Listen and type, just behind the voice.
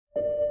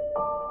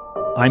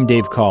I'm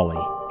Dave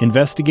Cawley,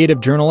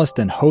 investigative journalist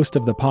and host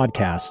of the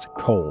podcast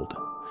Cold.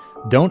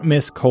 Don't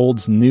miss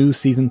Cold's new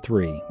Season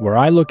 3, where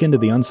I look into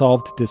the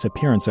unsolved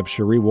disappearance of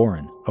Cherie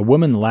Warren, a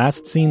woman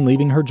last seen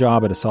leaving her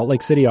job at a Salt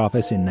Lake City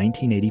office in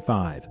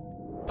 1985.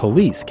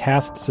 Police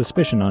cast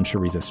suspicion on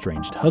Cherie's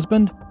estranged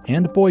husband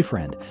and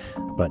boyfriend,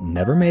 but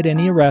never made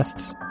any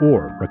arrests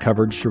or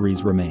recovered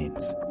Cherie's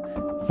remains.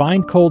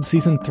 Find Cold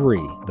Season 3,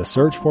 The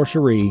Search for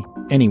Cherie,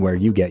 anywhere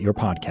you get your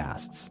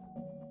podcasts.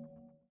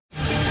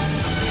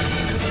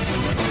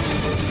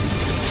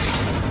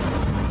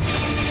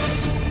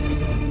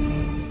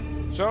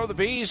 So the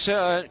Bees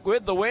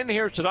with the win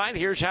here tonight.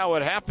 Here's how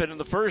it happened in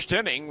the first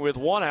inning. With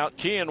one out,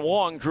 Kian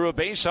Wong drew a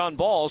base on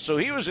ball, so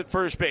he was at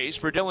first base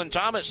for Dylan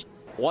Thomas.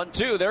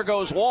 1-2, there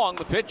goes Wong.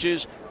 The pitch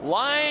is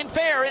line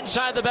fair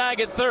inside the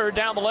bag at third,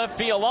 down the left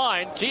field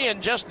line.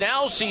 Kian just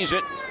now sees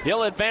it.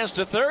 He'll advance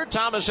to third.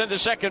 Thomas into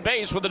second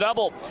base with a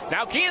double.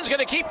 Now Kian's going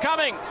to keep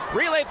coming.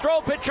 Relay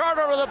throw,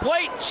 Pichardo to the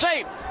plate.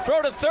 Safe.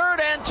 Throw to third,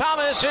 and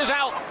Thomas is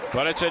out.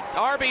 But it's an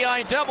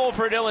RBI double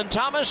for Dylan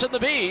Thomas, and the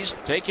Bees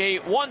take a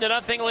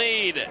 1-0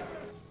 lead.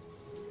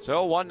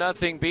 So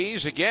 1-0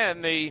 Bees.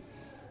 Again, the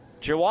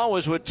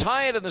Chihuahuas would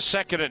tie it in the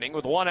second inning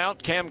with one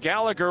out. Cam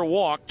Gallagher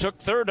walked, took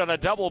third on a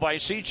double by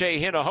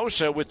C.J.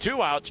 Hinojosa with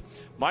two outs.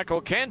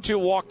 Michael Cantu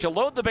walked to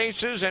load the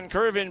bases, and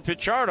Kervin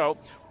Pichardo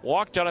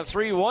walked on a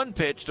 3-1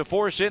 pitch to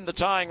force in the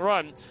tying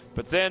run.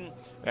 But then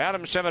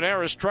Adam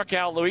Seminara struck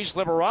out Luis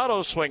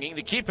Liberato swinging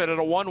to keep it at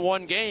a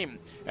 1-1 game.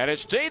 And it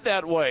stayed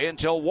that way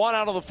until one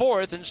out of the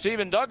fourth, and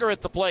Steven Duggar at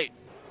the plate.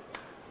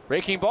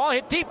 Breaking ball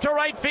hit deep to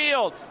right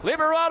field.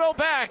 Liberato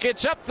back.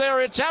 It's up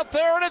there, it's out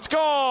there, and it's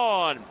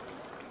gone.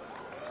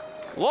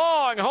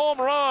 Long home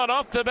run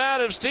off the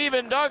bat of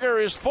Steven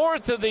Duggar, his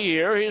fourth of the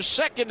year, his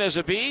second as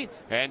a Bee,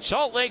 and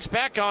Salt Lake's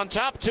back on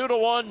top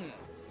 2-1.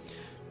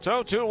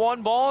 So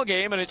 2-1 ball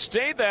game, and it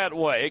stayed that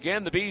way.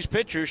 Again, the Bees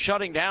pitchers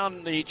shutting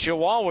down the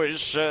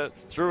Chihuahuas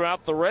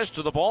throughout the rest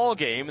of the ball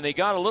game, and they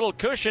got a little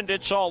cushioned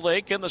at Salt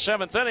Lake in the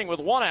seventh inning with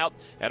one out,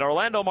 and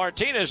Orlando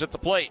Martinez at the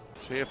plate.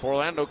 See if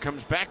Orlando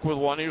comes back with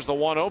one. Here's the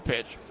 1-0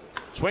 pitch.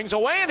 Swings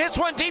away and hits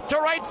one deep to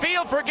right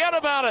field. Forget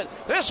about it.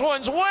 This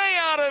one's way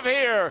out of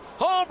here.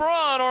 Home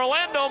run,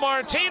 Orlando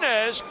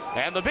Martinez.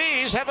 And the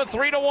Bees have a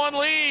 3-1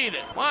 lead.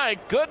 My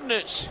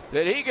goodness,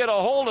 did he get a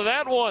hold of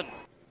that one?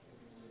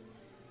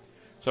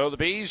 So the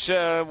Bees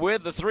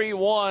with the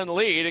 3-1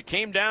 lead. It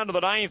came down to the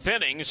ninth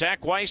inning.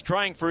 Zach Weiss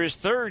trying for his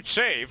third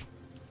save.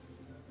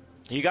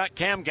 He got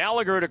Cam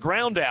Gallagher to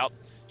ground out.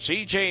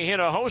 C.J.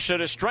 Hinojosa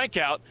to strike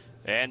out.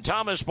 And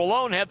Thomas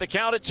Malone had the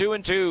count at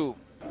 2-2.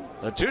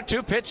 The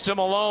 2-2 pitch to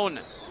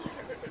Malone.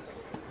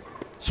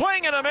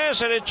 Swing and a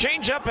miss, and a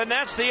changeup, and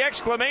that's the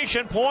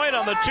exclamation point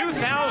on the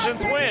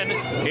 2000th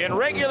win in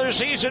regular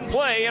season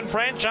play in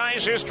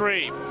franchise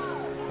history.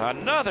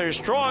 Another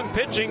strong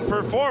pitching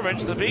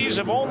performance. The Bees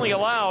have only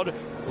allowed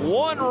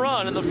one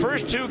run in the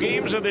first two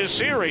games of this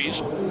series,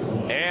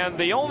 and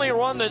the only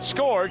run that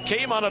scored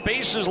came on a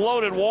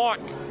bases-loaded walk.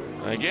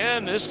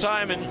 Again, this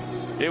time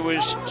it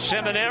was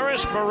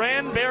Seminaris,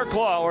 Moran,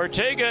 Bearclaw,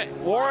 Ortega,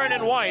 Warren,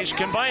 and Weiss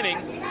combining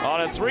on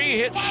a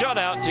 3-hit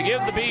shutout to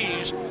give the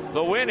Bees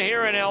the win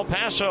here in El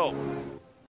Paso.